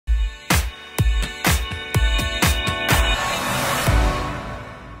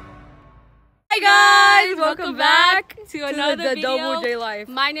welcome back to another the video. Double J Life.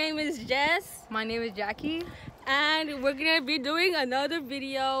 My name is Jess. My name is Jackie. And we're gonna be doing another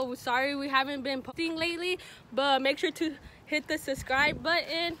video. Sorry we haven't been posting lately, but make sure to hit the subscribe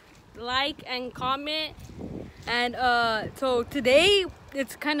button, like and comment. And so today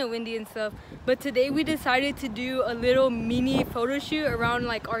it's kind of windy and stuff, but today we decided to do a little mini photo shoot around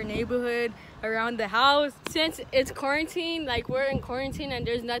like our neighborhood, around the house. Since it's quarantine, like we're in quarantine and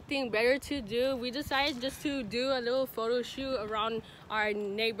there's nothing better to do, we decided just to do a little photo shoot around our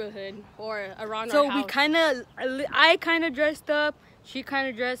neighborhood or around our house. So I kind of dressed up, she kind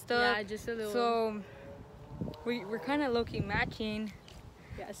of dressed up. Yeah, just a little. So we're kind of low-key matching.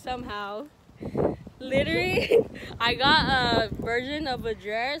 Yeah, somehow. Literally, I got a version of a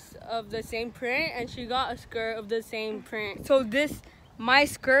dress of the same print and she got a skirt of the same print. So my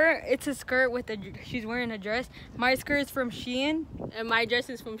skirt, it's a skirt with she's wearing a dress. My skirt is from Shein. And my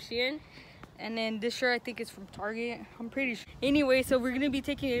dress is from Shein. And then this shirt I think is from Target. I'm pretty sure. Anyway, so we're gonna be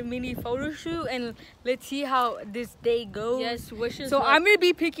taking a mini photo shoot and let's see how this day goes. Yes, wishes. So I'm gonna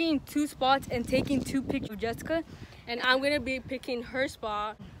be picking 2 spots and taking 2 pictures of Jessica. And I'm gonna be picking her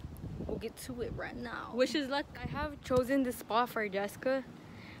spot. We'll get to it right now. Wishes luck. I have chosen the spot for Jessica.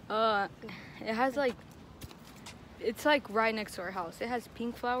 It has it's like right next to our house. It has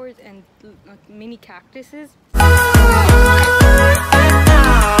pink flowers and mini cactuses.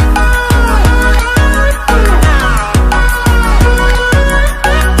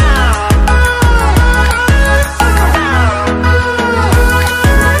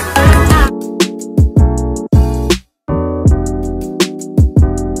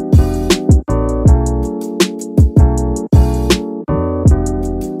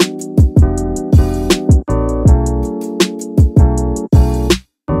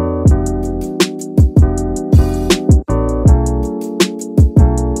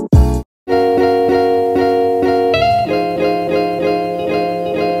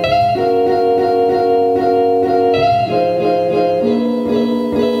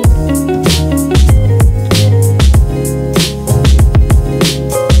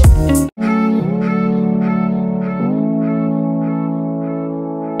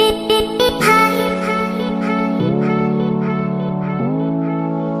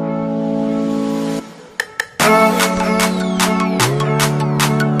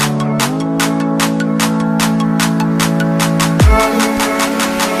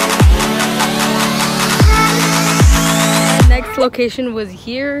 Location was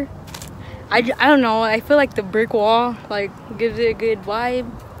here. I don't know, I feel like the brick wall like gives it a good vibe.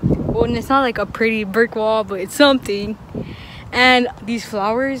 Well, and it's not like a pretty brick wall, but it's something. And these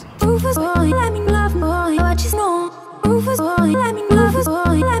flowers, they're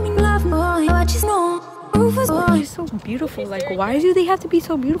so beautiful. Like, why do they have to be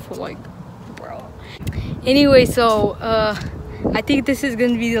so beautiful? Like, bro. Anyway, so I think this is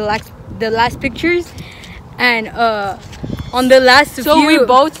gonna be the last pictures. And on the last few, we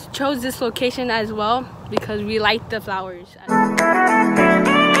both chose this location as well because we like the flowers.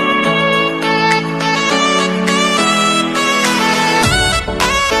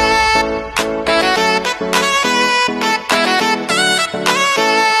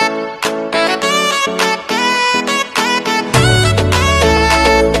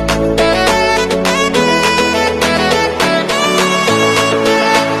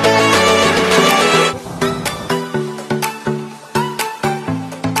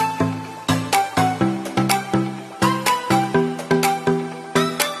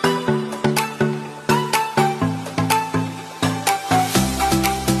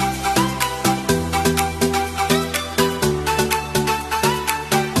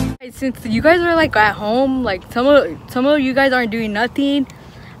 Since you guys are like at home, like some of you guys aren't doing nothing,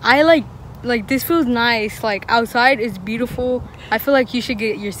 I like this feels nice. Like outside is beautiful. I feel like you should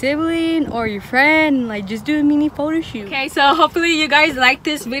get your sibling or your friend, like just do a mini photo shoot. Okay, so hopefully you guys like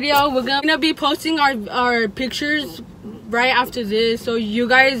this video. We're gonna be posting our pictures right after this, so you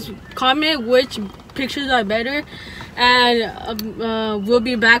guys comment which pictures are better, and we'll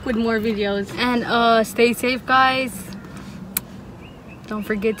be back with more videos. And stay safe, guys. Don't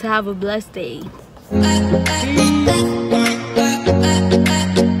forget to have a blessed day.